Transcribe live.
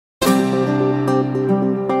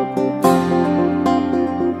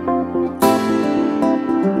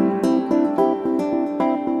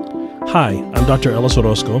Hi, I'm Dr. Ellis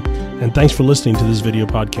Orozco, and thanks for listening to this video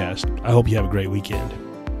podcast. I hope you have a great weekend.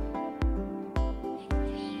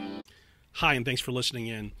 Hi, and thanks for listening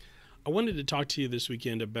in. I wanted to talk to you this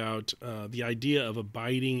weekend about the idea of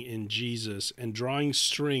abiding in Jesus and drawing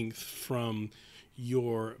strength from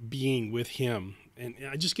your being with Him. And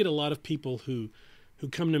I just get a lot of people who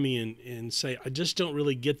come to me and say, I just don't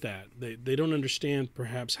really get that. They don't understand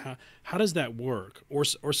perhaps how does that work? Or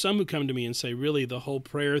some who come to me and say, really, the whole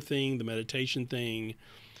prayer thing, the meditation thing,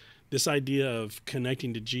 this idea of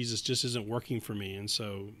connecting to Jesus just isn't working for me. And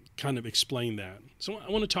so kind of explain that. So I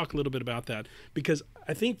want to talk a little bit about that, because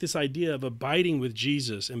I think this idea of abiding with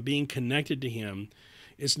Jesus and being connected to Him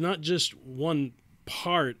is not just one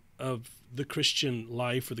part of the Christian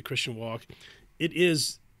life or the Christian walk. It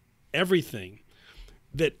is everything.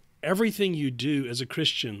 That everything you do as a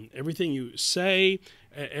Christian, everything you say,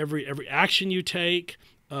 every action you take,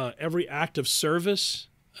 every act of service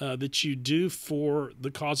that you do for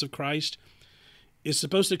the cause of Christ is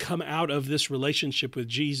supposed to come out of this relationship with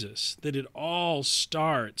Jesus. That it all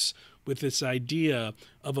starts with this idea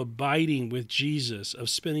of abiding with Jesus, of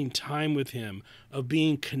spending time with Him, of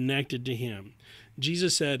being connected to Him.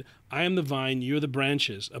 Jesus said, I am the vine, you're the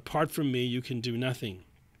branches. Apart from me, you can do nothing.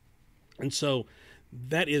 And so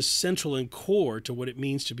that is central and core to what it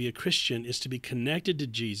means to be a Christian, is to be connected to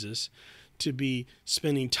Jesus, to be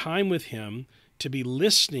spending time with Him, to be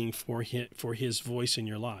listening for His voice in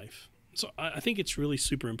your life. So I think it's really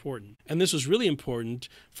super important. And this was really important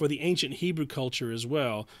for the ancient Hebrew culture as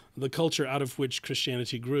well, the culture out of which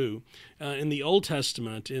Christianity grew. In the Old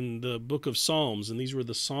Testament, in the book of Psalms, and these were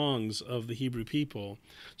the songs of the Hebrew people,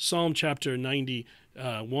 Psalm chapter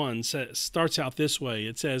 91 starts out this way.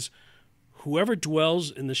 It says, whoever dwells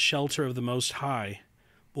in the shelter of the Most High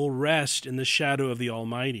will rest in the shadow of the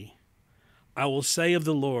Almighty. I will say of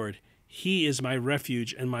the Lord, He is my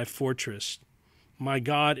refuge and my fortress, my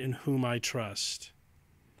God in whom I trust.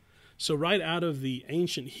 So right out of the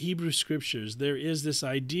ancient Hebrew scriptures, there is this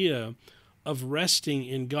idea of resting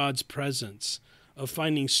in God's presence, of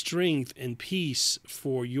finding strength and peace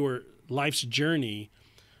for your life's journey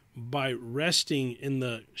by resting in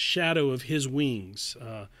the shadow of His wings,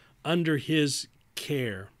 under His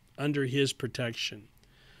care, under His protection.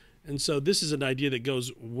 And so this is an idea that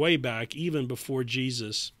goes way back, even before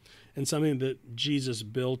Jesus, and something that Jesus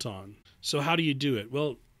built on. So how do you do it?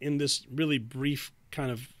 Well, in this really brief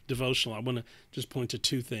kind of devotional, I want to just point to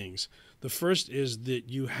two things. The first is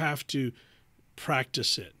that you have to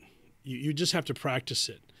practice it. You just have to practice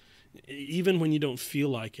it, even when you don't feel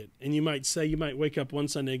like it. And you might wake up one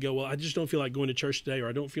Sunday and go, well, I just don't feel like going to church today, or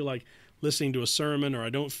I don't feel like listening to a sermon, or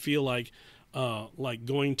I don't feel like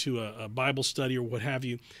going to a Bible study or what have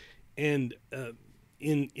you. And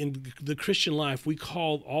in the Christian life, we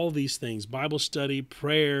call all these things, Bible study,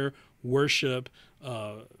 prayer, worship,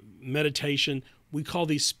 meditation, we call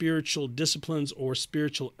these spiritual disciplines or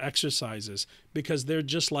spiritual exercises, because they're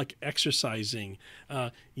just like exercising.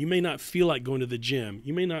 You may not feel like going to the gym.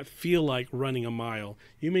 You may not feel like running a mile.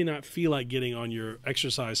 You may not feel like getting on your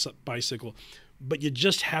exercise bicycle, but you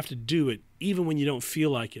just have to do it even when you don't feel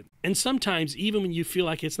like it. And sometimes even when you feel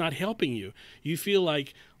like it's not helping you, you feel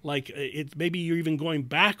like maybe you're even going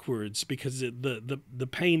backwards because the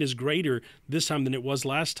pain is greater this time than it was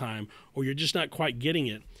last time, or you're just not quite getting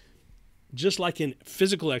it. Just like in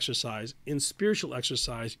physical exercise, in spiritual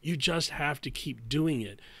exercise, you just have to keep doing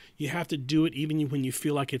it. You have to do it even when you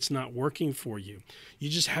feel like it's not working for you. You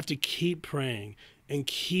just have to keep praying and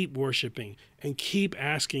keep worshiping and keep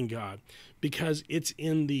asking God, because it's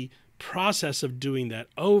in the process of doing that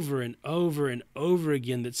over and over and over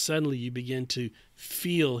again that suddenly you begin to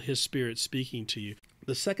feel His Spirit speaking to you.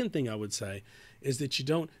 The second thing I would say is that you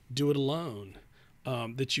don't do it alone,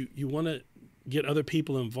 that you want to get other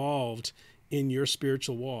people involved in your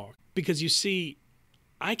spiritual walk. Because you see,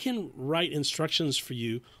 I can write instructions for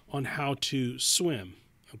you on how to swim,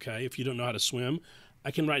 okay? If you don't know how to swim,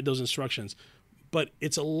 I can write those instructions. But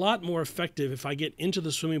it's a lot more effective if I get into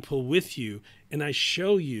the swimming pool with you and I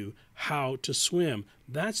show you how to swim.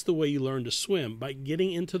 That's the way you learn to swim, by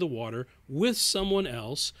getting into the water with someone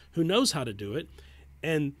else who knows how to do it,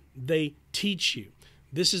 and they teach you.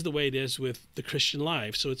 This is the way it is with the Christian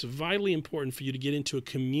life. So it's vitally important for you to get into a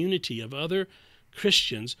community of other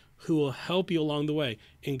Christians who will help you along the way,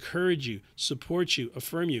 encourage you, support you,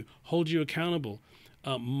 affirm you, hold you accountable,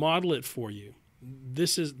 model it for you.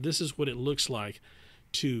 This is what it looks like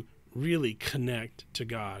to really connect to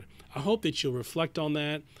God. I hope that you'll reflect on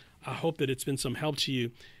that. I hope that it's been some help to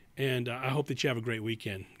you, and I hope that you have a great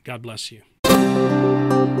weekend. God bless you.